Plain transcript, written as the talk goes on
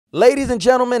Ladies and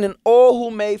gentlemen, and all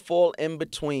who may fall in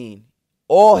between,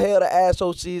 all hail the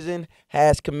asshole season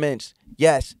has commenced.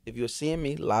 Yes, if you're seeing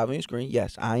me live on your screen,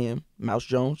 yes, I am Mouse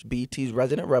Jones, BT's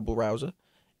resident rebel rouser.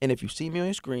 And if you see me on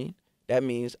your screen, that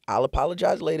means I'll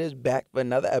apologize later is back for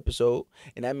another episode.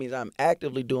 And that means I'm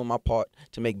actively doing my part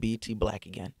to make BT black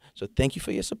again. So thank you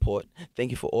for your support.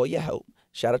 Thank you for all your help.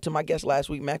 Shout out to my guest last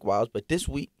week, Mac Wiles. But this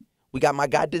week, we got my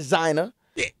guy Desiigner.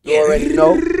 You already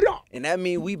know. And that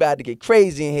means we about to get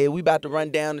crazy in here. We about to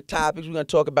run down the topics. We're going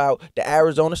to talk about the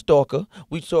Arizona stalker.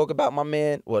 We talk about my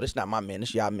man. Well, this not my man.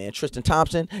 This y'all man, Tristan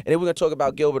Thompson. And then we're going to talk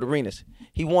about Gilbert Arenas.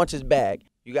 He wants his bag.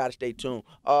 You got to stay tuned.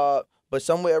 But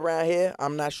somewhere around here,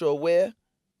 I'm not sure where,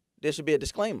 there should be a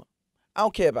disclaimer. I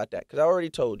don't care about that because I already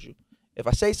told you. If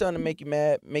I say something to make you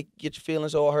mad, get your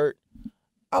feelings all hurt,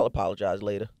 I'll apologize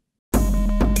later.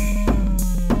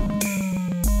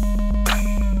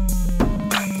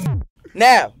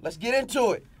 Now, let's get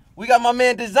into it. We got my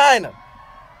man Desiigner.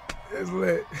 It's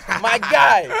lit. My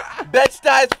guy,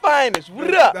 Bed-Stuy's finest.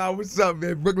 What up? Nah, what's up,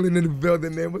 man? Brooklyn in the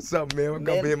building, man. What's up, man? I'm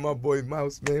coming here, my boy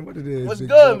Mouse, man. What it is? What's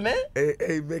good, man?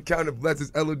 Hey, man, count the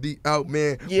blessings. LOD out,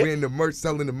 man. Yeah. Wearing the merch,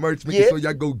 selling the merch. Making sure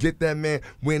y'all go get that, man.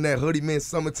 Wearing that hoodie, man.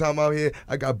 Summertime out here.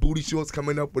 I got booty shorts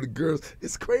coming up for the girls.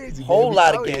 It's crazy, Whole man.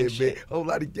 lot of gang shit. Man. Whole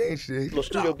lot of gang shit. Little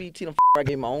Studio BT, I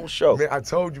gave my own show. Man, I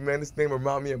told you, man, this thing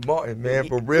remind me of Martin, man.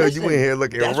 For real, you in here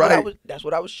looking that's right. That's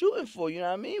what I was shooting for, you know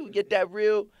what I mean? We get that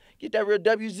real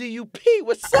WZUP.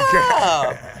 What's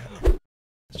up?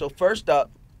 So first up,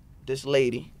 this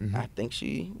lady, I think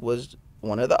she was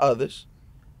one of the others.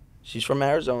 She's from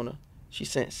Arizona. She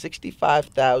sent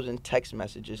 65,000 text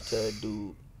messages to a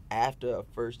dude after a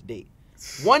first date.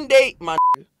 One date, my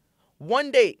nigga.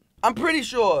 One date. I'm pretty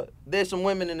sure there's some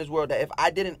women in this world that if I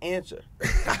didn't answer,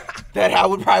 that I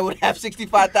would have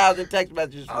 65,000 text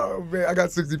messages from. Oh, man, I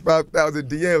got 65,000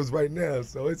 DMs right now,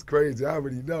 so it's crazy. I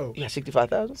already know. You got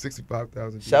 65,000?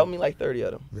 65,000 DMs. Sell me like 30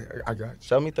 of them. Man, I got you.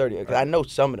 Sell me 30, because I know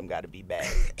some of them got to be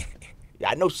bad.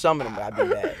 Yeah, I know some of them got to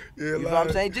be bad. Yeah, you know what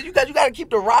I'm saying? Just you got to keep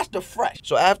the roster fresh.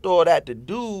 So after all that, the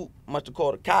dude must have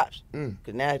called the cops,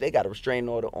 because now they got a restraining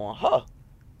order on her.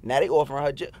 Now they offering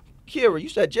her jail. Kira, you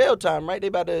said jail time, right? They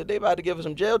about to give her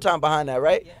some jail time behind that,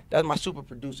 right? Yeah. That's my super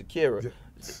producer, Kira.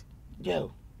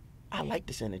 Yo, I like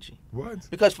this energy. What?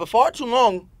 Because for far too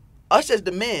long, us as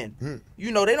the men,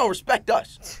 you know, they don't respect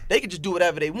us. They can just do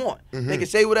whatever they want. They can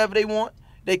say whatever they want.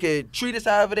 They could treat us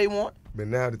however they want. But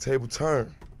now the table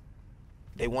turned.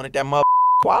 They wanted that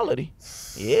quality.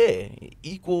 Yeah,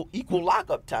 equal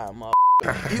lockup time,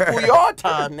 equal yard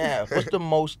time now. What's the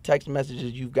most text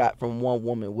messages you've got from one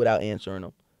woman without answering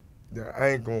them? Yeah, I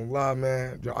ain't gonna lie,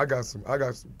 man. Yo, I got some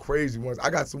crazy ones. I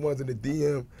got some ones in the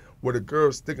DM where the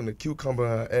girl's sticking a cucumber in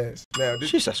her ass. Now,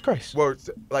 Jesus Christ. Well,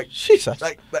 like Jesus.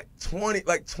 Like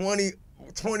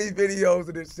 20 videos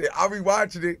of this shit. I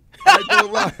rewatching it. I ain't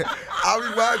gonna lie. I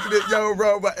rewatching it, yo,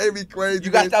 bro. But it be crazy. You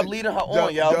gotta stop leading her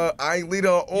on, yo. I ain't leading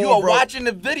her on, you are bro. watching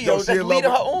the videos that's leading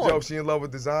her on. Yo, she in love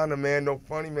with Desiigner, man. No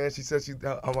funny, man. She said she.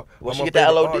 Well, she get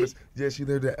that LOD? Artist. Yeah, she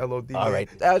lived that LOD. All right.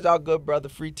 That's our good brother,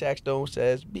 Free Tax Stone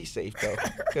says, be safe, though.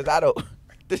 Because I don't.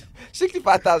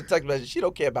 65,000 text messages, she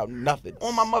don't care about nothing.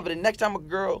 On my mother, the next time a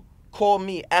girl call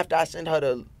me after I send her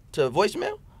to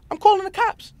voicemail, I'm calling the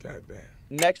cops. God damn.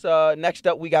 Next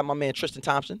up, we got my man Tristan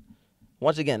Thompson.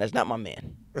 Once again, that's not my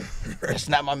man. That's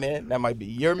not my man. That might be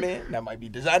your man. That might be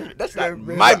Desiigner. That's not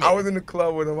my man. I was in the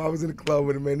club with him.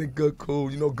 Man. They're good, cool.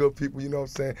 You know, good people. You know what I'm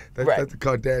saying? That's the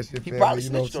Kardashian family. He probably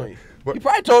snitched on you. He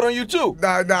probably told on you too. Nah,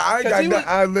 I ain't got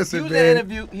nothing. Listen, man.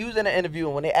 He was in an interview,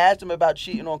 and when they asked him about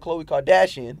cheating on Khloe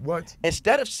Kardashian,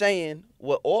 instead of saying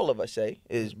what all of us say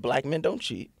is black men don't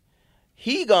cheat,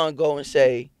 he gonna go and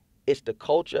say it's the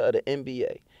culture of the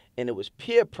NBA, and it was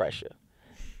peer pressure.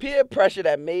 Peer pressure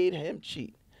that made him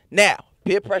cheat. Now,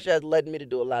 peer pressure has led me to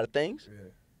do a lot of things,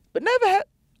 but never had.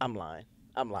 I'm lying.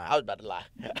 I was about to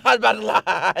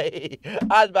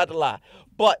lie.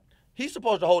 But he's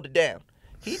supposed to hold it down.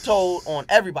 He told on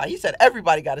everybody. He said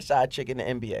everybody got a side chick in the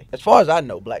NBA. As far as I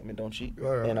know, black men don't cheat.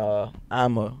 And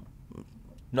I'm a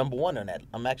number one on that.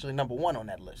 I'm actually number one on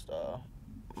that list.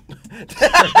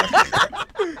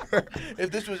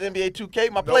 If this was NBA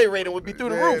 2K, my play rating would be through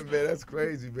the roof. Man, that's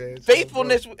crazy, man.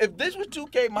 Faithfulness, if this was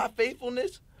 2K, my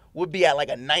faithfulness would be at like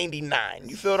a 99.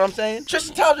 You feel what I'm saying?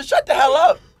 Tristan Thompson, shut the hell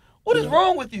up. What is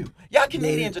wrong with you? Y'all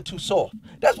Canadians are too soft.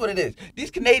 That's what it is.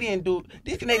 These Canadian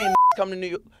come to New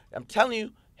York. I'm telling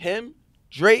you, him,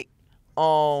 Drake,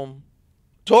 Tory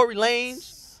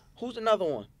Lanez. Who's another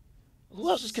one? Who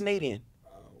else is Canadian?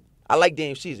 I like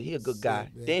Daniel Caesar. He a good guy.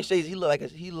 Daniel Caesar, he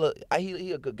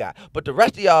a good guy. But the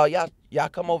rest of y'all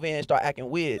come over here and start acting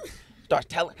weird. Start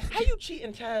telling. How you cheat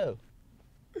and tell?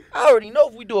 I already know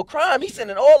if we do a crime, he's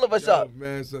sending all of us up.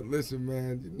 Man, so listen,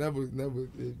 man,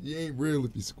 you ain't real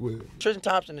if you square. Tristan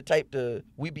Thompson, the type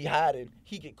we be hiding,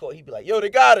 he get caught, he be like, yo, they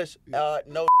got us. No,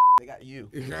 they got you.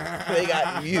 They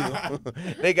got you.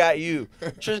 They got you.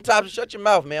 Tristan Thompson, shut your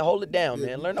mouth, man. Hold it down,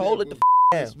 man. Learn to hold it the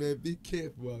down. Man, be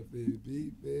careful out there.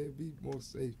 Be more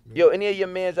safe, man. Yo, any of your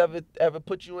mans ever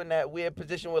put you in that weird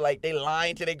position where like they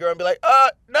lying to their girl and be like,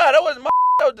 nah, that wasn't my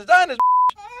that was Designer's.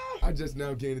 I just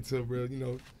now getting into a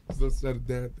real, slow settle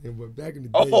down thing. But back in the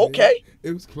day, Oh, okay. Man,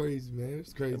 it was crazy, man. It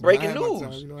was crazy. Breaking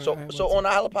news. So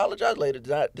I'll apologize later.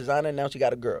 Designer announced he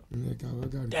got a girl. Yeah, I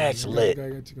got That's lit. I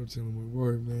got to tell him a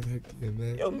word, man. Heck yeah,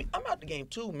 man. Yo, I'm out the game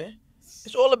too, man.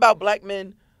 It's all about black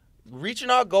men reaching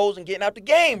our goals and getting out the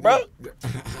game, bro.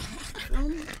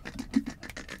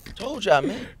 Told y'all,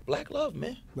 man. Black love,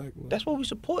 man. Black love. That's what we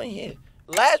supporting here.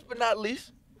 Last but not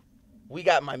least, we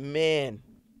got my man.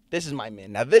 This is my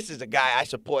man. Now, this is a guy I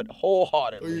support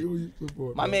wholeheartedly. Who you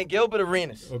support, my man, Gilbert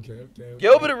Arenas. Okay.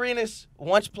 Gilbert Arenas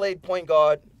once played point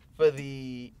guard for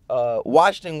the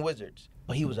Washington Wizards,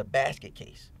 but he was a basket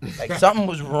case. Like, something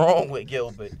was wrong with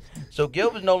Gilbert. So,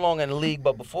 Gilbert's no longer in the league,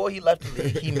 but before he left the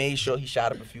league, he made sure he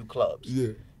shot up a few clubs.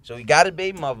 Yeah. So, he got a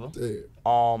baby mother. Yeah.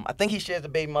 I think he shares a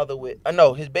baby mother with,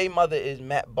 his baby mother is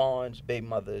Matt Barnes' baby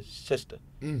mother's sister.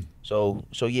 So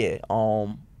yeah.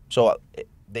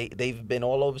 They've been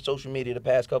all over social media the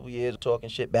past couple years talking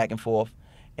shit back and forth.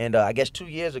 And I guess 2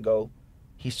 years ago,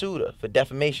 he sued her for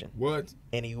defamation. What?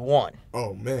 And he won.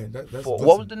 Oh, man. That's what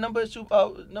was the number,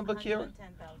 Kira?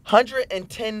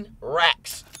 110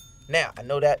 racks. Now, I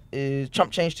know that is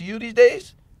chump change to you these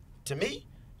days. To me,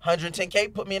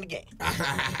 110K put me in the game.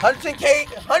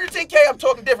 110K, I'm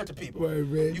talking different to people.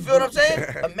 You feel what I'm saying?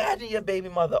 Imagine your baby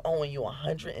mother owing you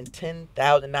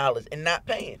 $110,000 and not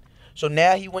paying. So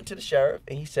now he went to the sheriff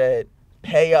and he said,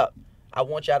 pay up. I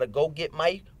want y'all to go get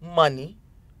my money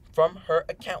from her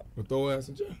account. Or throw her ass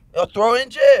in jail. Or throw her in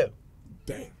jail.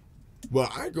 Damn.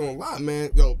 Well, I ain't gonna lie, man.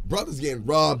 Yo, brothers getting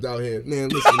robbed out here. Man,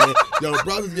 listen, man. Yo,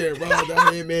 brothers getting robbed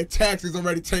out here, man. Taxes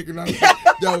already taken out.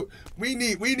 Yo, we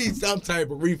need some type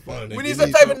of refund. We need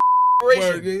some type of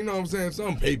reparation. You know what I'm saying?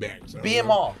 Some payback.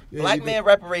 BMR. Yeah, Black man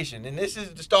reparation. And this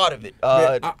is the start of it.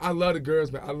 Man, I love the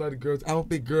girls, man. I love the girls. I don't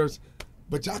think girls,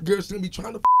 but y'all girls shouldn't be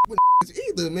trying to with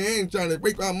either, man. Trying to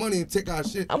break our money and take our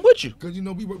shit. I'm with you. Because,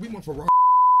 we want Ferrari.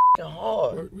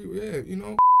 Hard. Yeah,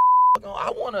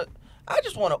 I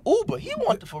just want an Uber. He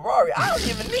want the Ferrari. I don't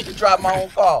even need to drive my own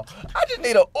car. I just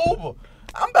need an Uber.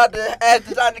 I'm about to ask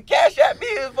Desiigner to cash at me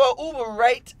for an Uber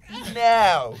right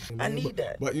now. I need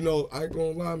that. But, I ain't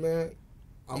gonna lie, man.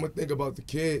 I'm gonna think about the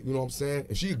kid, you know what I'm saying?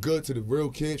 If she good to the real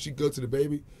kid, she good to the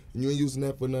baby, and you ain't using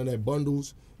that for none of that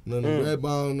bundles, none of the red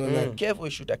bond, none of that. Careful,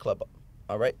 you shoot that club up.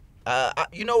 All right?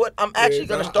 You know what? I'm actually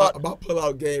going to start. My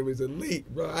pull-out game is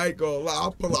elite, bro. I ain't gonna lie.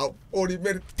 I'll pull out 40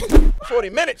 minutes. 40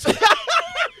 minutes?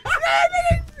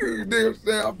 You know what I'm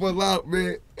saying? I pull out,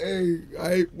 man. Hey,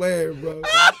 I ain't playing, bro.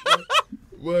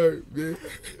 Word, man.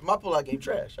 My pull-out game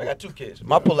trash. I got 2 kids.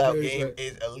 My pull-out game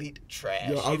is elite trash.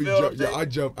 Yo, I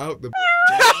jump out the...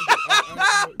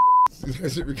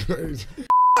 That shit be crazy.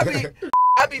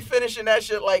 I be finishing that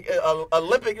shit like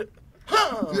Olympic...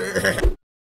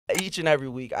 Each and every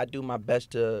week, I do my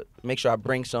best to make sure I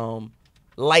bring some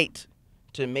light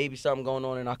to maybe something going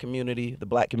on in our community, the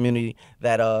black community,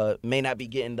 that may not be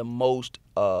getting the most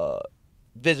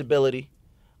visibility.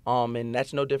 And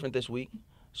that's no different this week.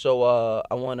 So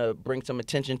I want to bring some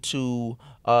attention to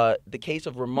the case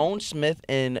of Ramon Smith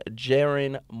and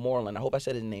Jaron Moreland. I hope I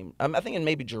said his name. I think it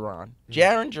may be Jaron.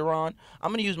 Jaron.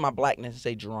 I'm going to use my blackness and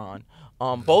say Jaron.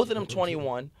 Both of them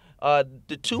 21.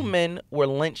 The 2 men were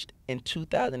lynched in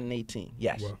 2018.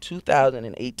 Yes, wow.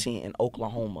 2018 in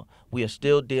Oklahoma. We are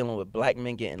still dealing with black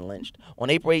men getting lynched. On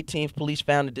April 18th, police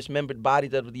found the dismembered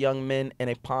bodies of the young men in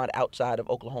a pond outside of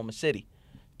Oklahoma City.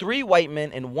 3 white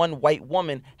men and 1 white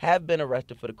woman have been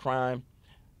arrested for the crime.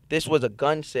 This was a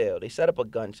gun sale. They set up a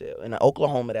gun sale in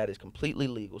Oklahoma that is completely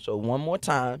legal. So one more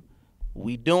time,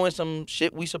 we doing some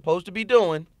shit we supposed to be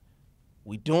doing.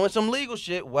 We doing some legal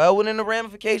shit well within the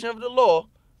ramification of the law.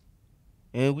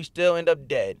 And we still end up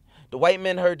dead. The white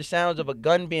men heard the sounds of a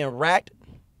gun being racked,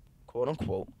 quote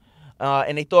unquote,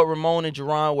 and they thought Ramon and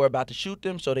Jaron were about to shoot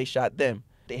them, so they shot them.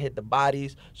 They hit the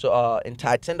bodies and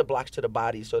tied cinder blocks to the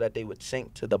bodies so that they would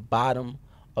sink to the bottom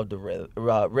of the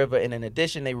river. And in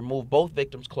addition, they removed both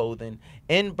victims' clothing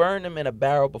and burned them in a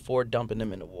barrel before dumping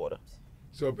them in the water.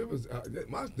 So if it was,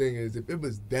 my thing is, if it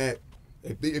was that,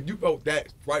 if you felt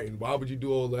that frightened, why would you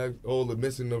do all the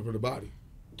missing of the body?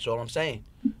 That's all I'm saying.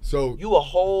 So you a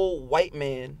whole white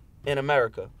man in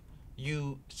America.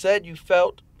 You said you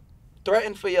felt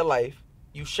threatened for your life,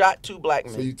 You shot 2 black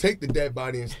men. So you take the dead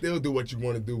body and still do what you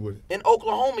want to do with it. In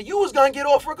Oklahoma, you was gonna get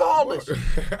off regardless.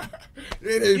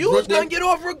 You was gonna get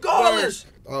off regardless.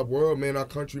 Our world, man, our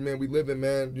country, man, we live in,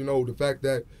 man. You know, the fact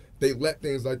that they let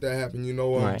things like that happen, you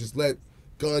know, Right. just let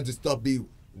guns and stuff be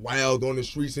wild on the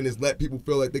streets and just let people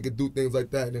feel like they could do things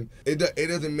like that. And it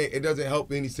doesn't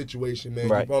help any situation, man.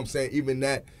 Right. You know what I'm saying?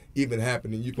 Even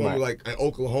happening. You feel me? Right. Like in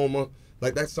Oklahoma,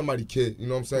 like that's somebody's kid. You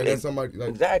know what I'm saying? That's somebody like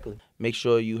Exactly. Make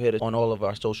sure you hit us on all of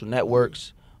our social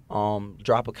networks.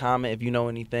 Drop a comment if you know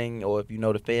anything, or if you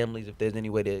know the families, if there's any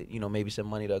way to, maybe send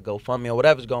money to GoFundMe or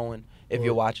whatever's going. If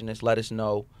you're watching this, let us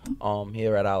know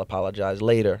here at I'll Apologize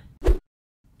Later.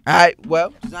 All right,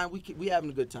 well, Design, we having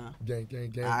a good time. Gang.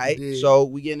 All right, so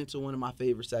we getting into one of my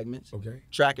favorite segments. Okay.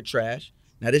 Track or Trash.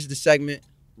 Now, this is the segment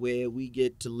where we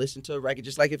get to listen to a record,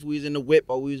 just like if we was in the whip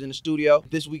or we was in the studio.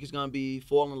 This week is gonna be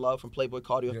 "Fall in Love" from Playboi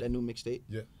Carti off that new mixtape.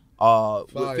 Yeah.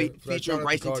 Featuring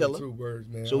Bryson Tiller.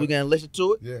 Man. So we're gonna listen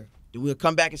to it. Yeah. Then we'll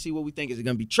come back and see what we think. Is it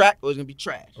gonna be track or is it gonna be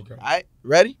trash? Okay. All right,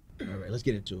 ready? All right, let's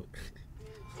get into it.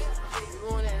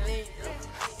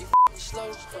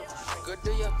 Go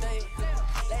do your thing.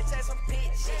 Let's take some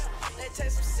pictures. Let's take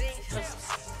some scenes.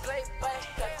 Playboy,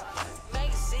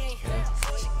 make a scene.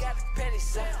 She got the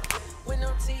pennies out. With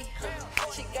no teeth.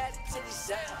 She got the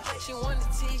titties out. She want the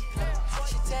teeth.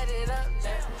 She tatted up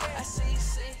now. I see you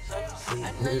see.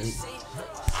 I know you see.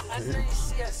 I know you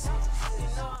see us. You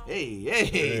know.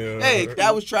 Hey,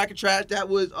 that was Track or Trash. That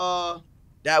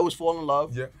was Fall in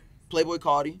Love. Yeah. Playboi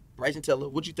Carti, Bryson Tiller.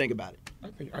 What you think about it? I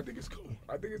think it's cool.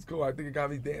 I think it got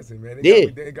me dancing, man.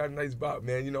 It got a nice bop,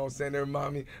 man. You know what I'm saying? It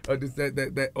remind me of this that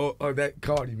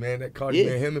Carti, man. That Carti,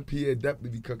 man. Him and Pierre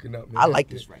definitely be cooking up, man. I like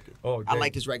this record. Oh, I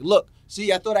like this record. Look,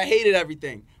 see, I thought I hated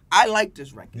everything. I like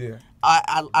this record. Yeah.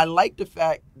 I like the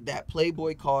fact that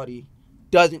Playboi Carti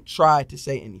doesn't try to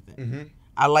say anything. Mm-hmm.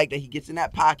 I like that he gets in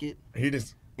that pocket He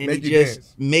just and make he you just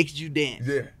dance. makes you dance.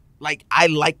 Yeah. Like, I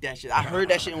like that shit. I heard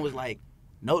that shit and was like,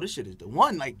 no, this shit is the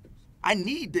one. Like, I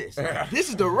need this. Like, this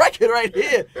is the record right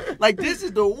here. Like, this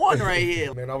is the one right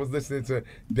here. Man, I was listening to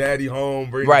Daddy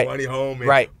Home, Bring Right. Money Home, and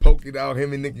Right. Poke It Out,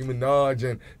 him and Nicki Minaj,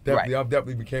 and Right. I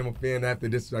definitely became a fan after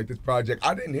this project.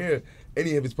 I didn't hear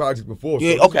any of his projects before, so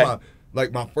Yeah, this okay. was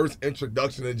my first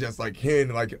introduction to just like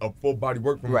hearing like a full body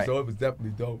work from him. Right. So it was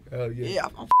definitely dope. Hell yeah. Yeah,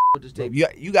 I'm with this tape.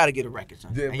 You got to get a record,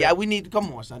 son. Yeah, And man. we need to,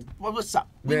 come on, son. What's up?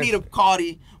 We Man. need a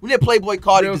Carti. We need a Playboi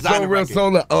Carti Real designer song, real record.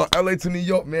 song. Like, LA to New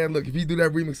York, man. Look, if you do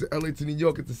that remix of LA to New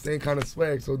York, it's the same kind of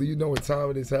swag. So do you know what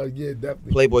time it is? Hell yeah,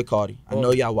 definitely. Playboi Carti. I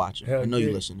know y'all watching. Hell I know you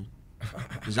yeah. listening.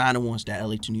 Designer wants that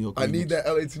LA to New York remix. I need that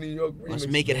LA to New York remix. Let's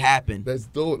make it happen. Let's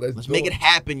do it. Let's make it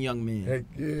happen, young man. Heck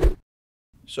yeah.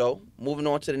 So, moving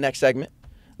on to the next segment.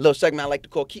 A little segment I like to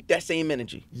call Keep That Same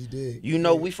Energy. You did. You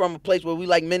know, we from a place where we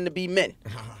like men to be men.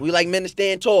 We like men to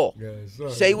stand tall. Yes, sir.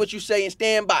 Say what you say and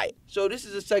stand by it. So this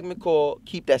is a segment called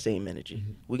Keep That Same Energy.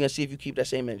 We're going to see if you keep that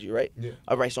same energy, right? Yeah.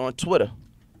 All right, so on Twitter,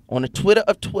 on the Twitter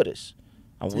of Twitters,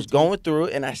 I was going through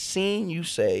it and I seen you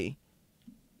say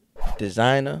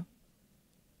Desiigner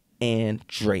and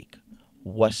Drake.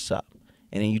 What's up?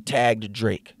 And then you tagged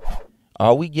Drake.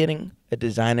 Are we getting a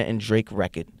Desiigner and Drake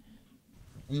record?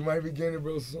 You might be getting it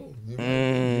real soon. You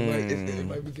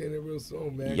might be getting it real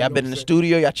soon, man. Y'all been in the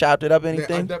studio? Y'all chopped it up, Man, I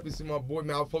anything? definitely see my boy,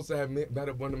 man. I was supposed to have met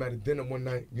up with him at a dinner one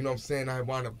night. You know what I'm saying? I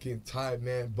wound up getting tired,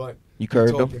 man. But You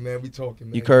curved talking, him? man. We talking,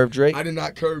 man. You curved Drake? I did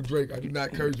not curve Drake.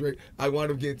 I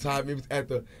wound up getting tired. Maybe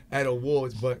at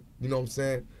awards, but you know what I'm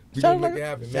saying? We Sounds gonna make like- it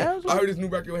happen, sounds man. I like- heard his new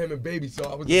record with him and Baby, so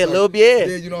I was Yeah, just Lil like, Bit.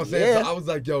 Yeah, you know what I'm saying? Yeah. So I was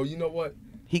like, yo, you know what?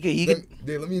 He could.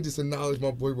 Let me just acknowledge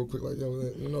my boy real quick. Like, yo,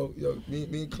 me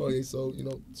and Kanye, so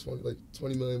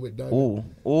 20 million with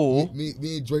Diamond. Ooh. Me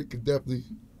and Drake could definitely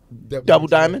Double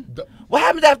Diamond? What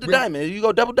happens after Wait. Diamond? You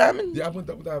go Double Diamond? Yeah, I went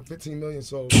Double Diamond 15 million.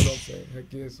 So you know what I'm saying? Heck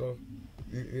yeah, so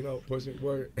pushing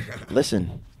word.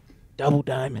 Listen, Double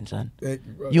Diamond, son. Thank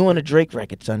you, bro. You on a Drake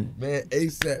record, son. Man,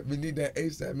 ASAP. We need that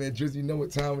ASAP, man. Drizzy, you know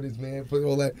what time it is, man. Put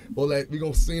all that. We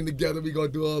gonna sing together. We gonna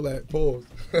do all that. Pause.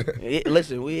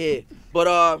 Listen, we here. But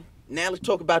now let's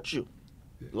talk about you.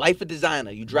 Life of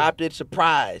Desiigner. You dropped it,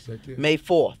 surprise, Heck yeah. May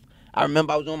 4th. I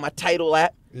remember I was on my Tidal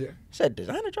app. Yeah. Said,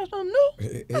 Desiigner dropped something new?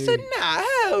 Hey, I said, nah,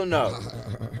 hell no.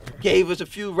 Gave us a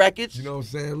few records. You know what I'm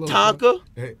saying? Look, Tonka,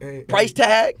 hey, Price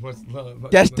Tag, Much love.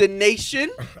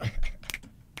 Destination.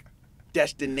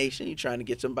 Destination. You trying to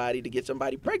get somebody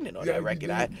pregnant on Yeah, that you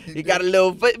record. did. You got a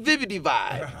little Vivity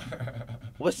vibe.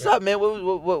 What's up, man?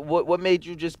 What made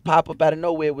you just pop up out of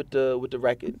nowhere with the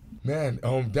record? Man,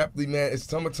 definitely, man. It's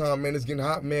summertime, man. It's getting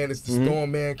hot, man. It's the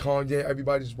storm, man. Kanye,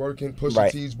 everybody's working. Pusha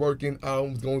Right. T's working.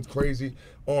 Album's going crazy.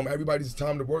 everybody's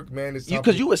time to work, man. It's time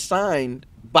Because you were signed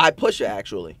by Pusha,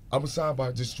 actually. I was signed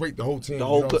by just straight the whole team. The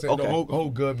whole you know what I'm saying? okay. The whole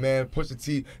good, man. Pusha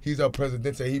T, he's our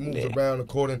president. He moves around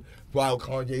according while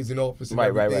Kanye's in office and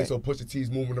everything. Right. So Pusha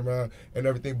T's moving around and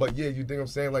everything. But yeah, you think I'm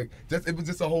saying? Like, it was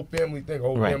just a whole family thing, a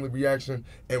whole family reaction.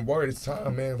 And word, it's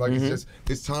time, man. Like,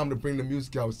 it's time to bring the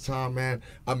music out. It's time, man.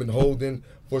 I've been holding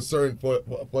for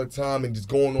a time and just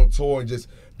going on tour and just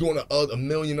doing a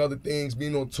million other things,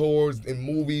 being on tours and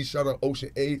movies. Shout out Ocean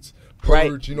 8,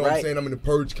 Purge, you know what I'm saying? I'm in the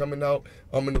Purge coming out.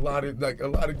 I'm in a lot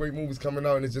of great movies coming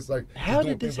out, and it's just like how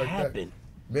did this happen?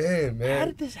 Man. How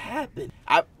did this happen?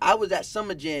 I was at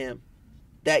Summer Jam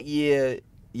that year.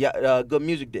 Yeah, Good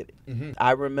Music did it.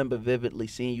 I remember vividly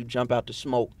seeing you jump out to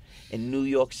Smoke in New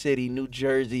York City, New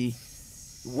Jersey.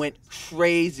 Went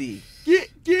crazy.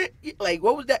 Like,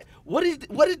 what was that? What is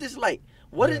this like?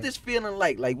 What is this feeling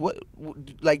like?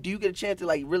 Like, do you get a chance to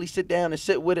like really sit down and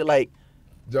sit with it? Like,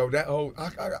 yo, that whole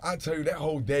I tell you, that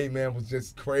whole day, man, was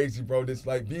just crazy, bro. This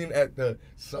like being at the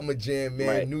Summer Jam,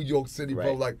 man, New York City,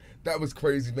 bro. Like, that was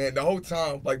crazy, man. The whole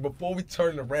time, like before we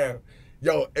turned around,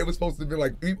 yo, it was supposed to be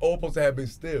like we all supposed to have been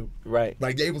still. Right.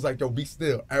 Like they was like, yo, be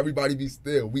still. Everybody be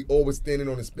still. We all was standing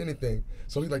on the spinning thing.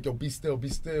 So he's like, yo, be still, be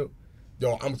still.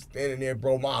 Yo, I'm standing there,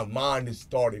 bro. My mind just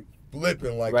started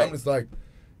flipping. Like, I'm just like,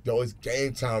 yo, it's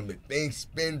game time. The thing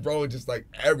spin, bro. Just like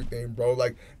everything, bro.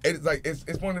 Like, it's like,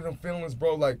 it's one of them feelings,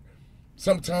 bro. Like,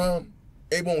 sometimes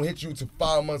it won't hit you till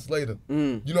 5 months later.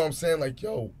 You know what I'm saying? Like,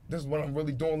 yo, this is what I'm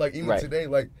really doing. Like, even today,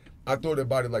 like, I thought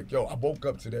about it, like, yo, I woke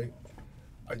up today.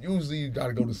 Usually you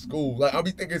gotta go to school. Like, I'll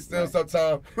be thinking still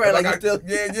sometimes. Right, like you know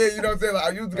what I'm saying? Like, I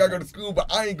usually gotta go to school, but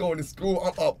I ain't going to school.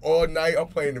 I'm up all night. I'm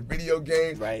playing the video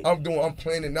games. Right. I'm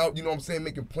planning out, you know what I'm saying?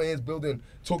 Making plans, building,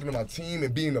 talking to my team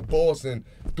and being the boss and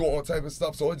doing all type of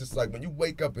stuff. So it's just like when you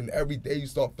wake up and every day you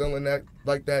start feeling that,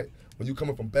 like that, when you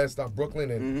coming from Bed-Stuy,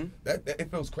 Brooklyn, and that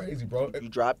it feels crazy, bro. You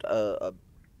dropped a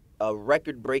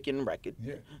record-breaking record.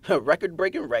 Yeah. A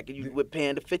record-breaking record. You with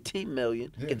Panda 15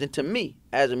 million. Yeah. And then to me,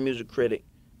 as a music critic,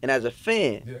 and as a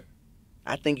fan,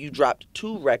 I think you dropped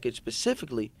 2 records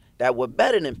specifically that were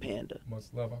better than Panda. Much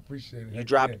love, I appreciate it. You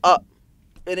dropped Up,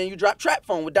 and then you dropped Trap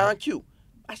Phone with Don Q.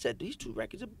 I said, these 2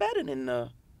 records are better than,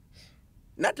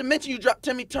 not to mention you dropped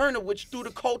Timmy Turner, which threw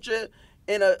the culture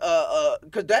in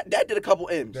because that did a couple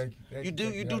M's. Thank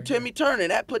you. You do Timmy Turner, and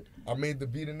that put... I made the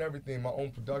beat and everything, my own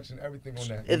production, everything on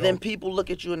that. And then people look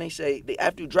at you and they say,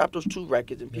 after you drop those 2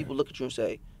 records, and people look at you and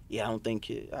say, yeah, I don't think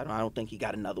he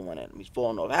got another one at him. He's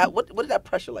falling off. What is that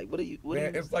pressure like?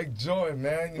 It's like Jordan,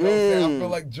 man. You know what I'm saying? I feel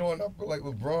like Jordan. I feel like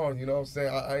LeBron. You know what I'm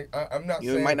saying? I'm not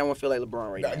saying... You might not want to feel like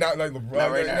LeBron right now. Not like LeBron.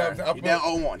 Not right now. now. You know what I'm saying? You're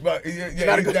down 0-1. But yeah, you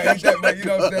know what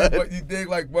I'm saying? But you dig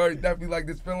like, bro, definitely like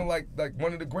this feeling like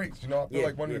one of the greats. You know, I feel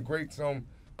like one of the greats.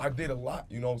 I did a lot.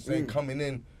 You know what I'm saying? Coming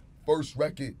in, first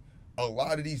record. A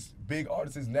lot of these big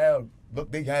artists now,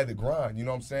 look, they had the grind. You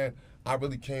know what I'm saying? I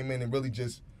really came in and really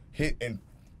just hit and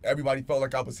everybody felt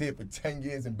like I was here for 10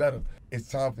 years and better. It's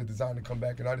time for Desiigner to come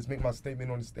back, and I just make my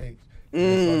statement on the stage.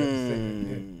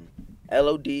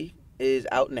 LOD is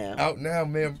out now. Out now,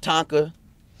 man. Tonka,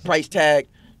 Price Tag,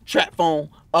 Trap Phone,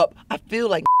 Up. I feel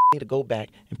like I need to go back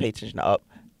and pay attention to Up,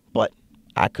 but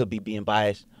I could be being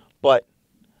biased. But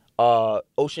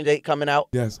Ocean 8 coming out.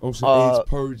 Yes, Ocean 8's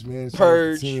Purge, man.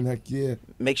 Purge. Team, heck yeah.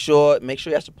 Make sure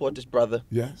y'all support this brother.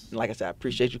 Yes. And like I said, I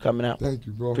appreciate you coming out. Thank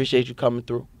you, bro. Appreciate you coming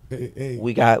through. Hey.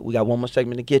 We got one more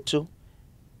segment to get to,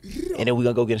 and then we're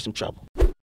gonna go get in some trouble.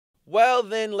 Well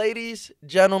then, ladies,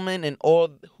 gentlemen, and all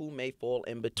who may fall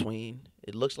in between,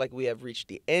 it looks like we have reached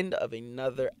the end of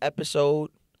another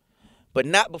episode, but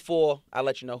not before I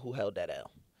let you know who held that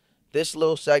L. This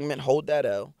little segment, Hold That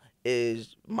L,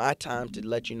 is my time to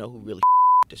let you know who really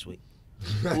this week.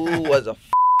 Who was a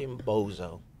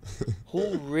bozo.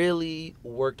 Who really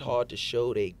worked hard to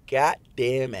show their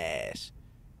goddamn ass.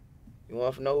 You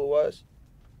want to know who it was?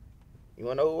 You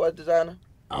want to know who it was, Desiigner?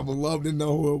 I would love to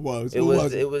know who it was.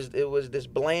 It was this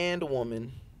bland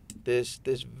woman, this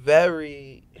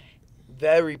very,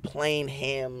 very plain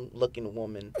ham looking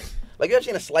woman. Like, you ever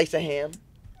seen a slice of ham?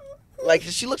 Like,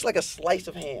 she looks like a slice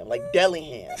of ham, like deli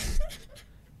ham.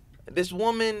 This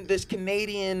woman, this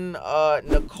Canadian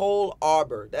Nicole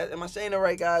Arbor. Am I saying it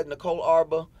right, guys? Nicole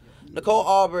Arbor. Nicole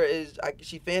Arbor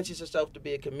she fancies herself to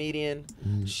be a comedian.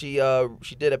 She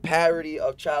did a parody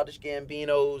of Childish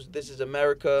Gambino's "This Is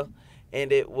America,"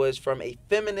 and it was from a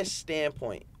feminist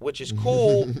standpoint, which is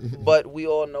cool. But we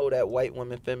all know that white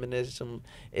women feminism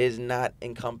is not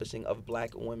encompassing of black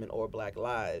women or black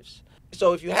lives.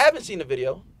 So if you haven't seen the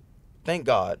video, thank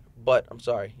God. But I'm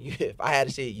sorry, if I had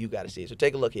to see it, you got to see it. So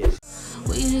take a look here.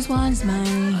 We just want is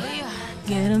money,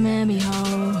 get a man be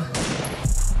home.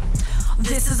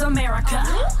 This is America.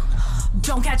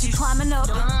 Don't catch you climbing up.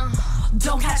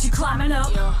 Don't catch you climbing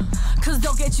up. Cause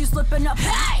they'll get you slipping up.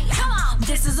 Hey, come on.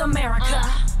 This is America.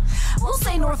 We'll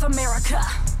say North America.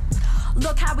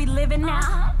 Look how we living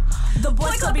now. The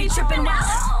boys could be tripping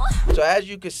now. So as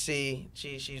you can see,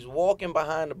 she's walking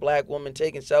behind the black woman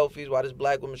taking selfies while this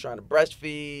black woman's trying to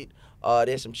breastfeed.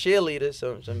 There's some cheerleaders,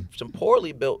 some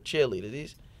poorly built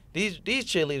cheerleaders. These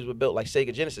cheerleaders were built like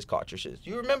Sega Genesis cartridges.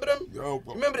 You remember them? Yo,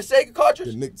 You remember the Sega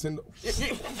cartridge? the Nintendo.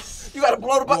 You gotta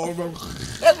blow the button.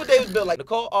 That's what they was built like.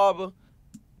 Nicole Arbor,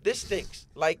 this stinks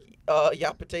like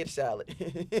y'all potato salad.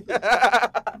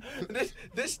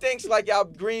 this stinks like y'all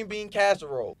green bean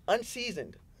casserole.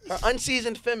 Unseasoned. Her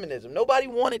unseasoned feminism. Nobody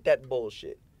wanted that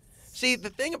bullshit. See, the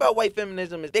thing about white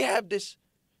feminism is they have this,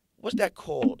 what's that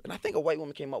called? And I think a white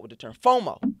woman came up with the term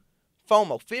FOMO.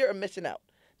 FOMO, fear of missing out.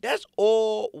 That's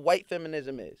all white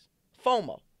feminism is.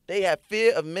 FOMO. They have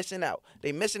fear of missing out.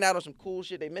 They missing out on some cool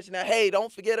shit. They missing out, hey,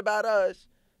 don't forget about us.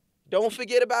 Don't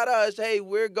forget about us. Hey,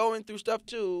 we're going through stuff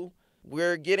too.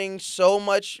 We're getting so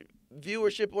much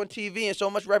viewership on TV and so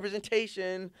much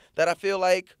representation that I feel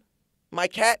like my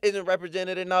cat isn't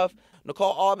represented enough.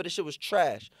 Nicole Arbor, this shit was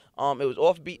trash. It was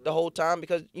offbeat the whole time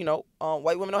because,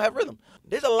 white women don't have rhythm.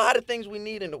 There's a lot of things we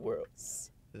need in the world.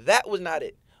 That was not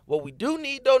it. What we do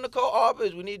need, though, Nicole Arbor,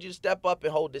 is we need you to step up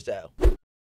and hold this out.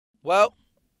 Well,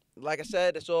 like I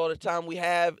said, that's all the time we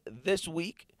have this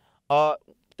week.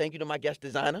 Thank you to my guest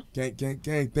designer. Gang.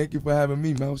 Thank you for having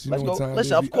me, man. Let's go.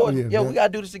 Listen, of course. We got to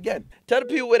do this again. Tell the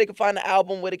people where they can find the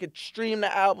album, where they can stream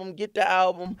the album, get the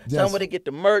album. Yes. Tell them where they get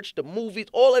the merch, the movies,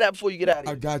 all of that before you get out of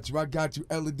here. I got you.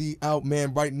 LED out,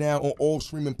 man, right now on all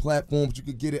streaming platforms. You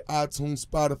can get it iTunes,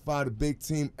 Spotify, the big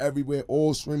team, everywhere,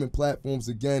 all streaming platforms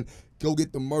again. Go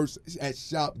get the merch at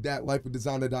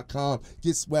shop.lifeofdesigner.com.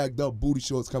 Get swagged up booty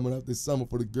shorts coming out this summer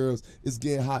for the girls. It's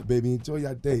getting hot, baby. Enjoy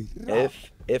your day.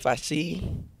 If I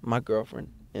see my girlfriend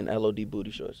in LOD booty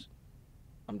shorts,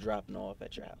 I'm dropping off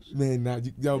at your house. Man,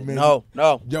 man. No.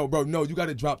 Yo, bro, no, you got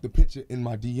to drop the picture in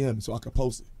my DM so I can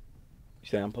post it. You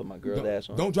say I'm putting my girl's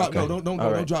ass on? Don't drop, okay.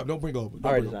 don't drop, don't bring over.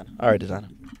 All right, designer.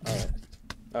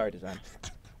 All right, designer.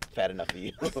 Fat enough for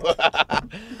you.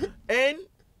 And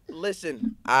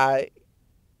listen,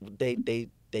 they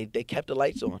kept the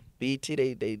lights on. BET,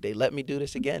 they let me do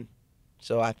this again.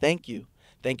 So I thank you.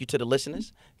 Thank you to the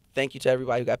listeners. Thank you to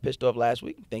everybody who got pissed off last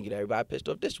week. Thank you to everybody pissed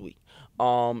off this week.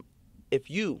 If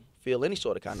you feel any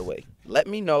sort of kind of way, let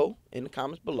me know in the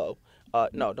comments below.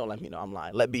 No, don't let me know. I'm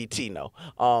lying. Let BET know.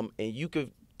 And you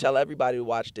could tell everybody to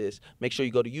watch this. Make sure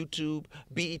you go to YouTube,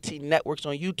 BET Networks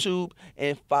on YouTube,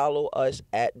 and follow us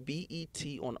at BET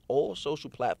on all social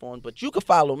platforms. But you can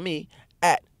follow me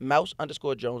at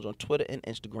Mouse_Jones on Twitter and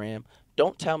Instagram.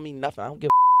 Don't tell me nothing. I don't give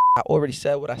a I already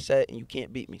said what I said, and you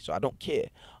can't beat me, so I don't care.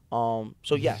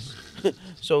 So yes.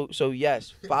 so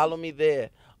yes, follow me there.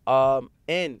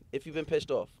 And if you've been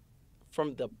pissed off,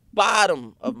 from the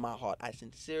bottom of my heart, I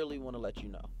sincerely want to let you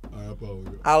know. I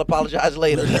apologize. I'll apologize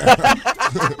later.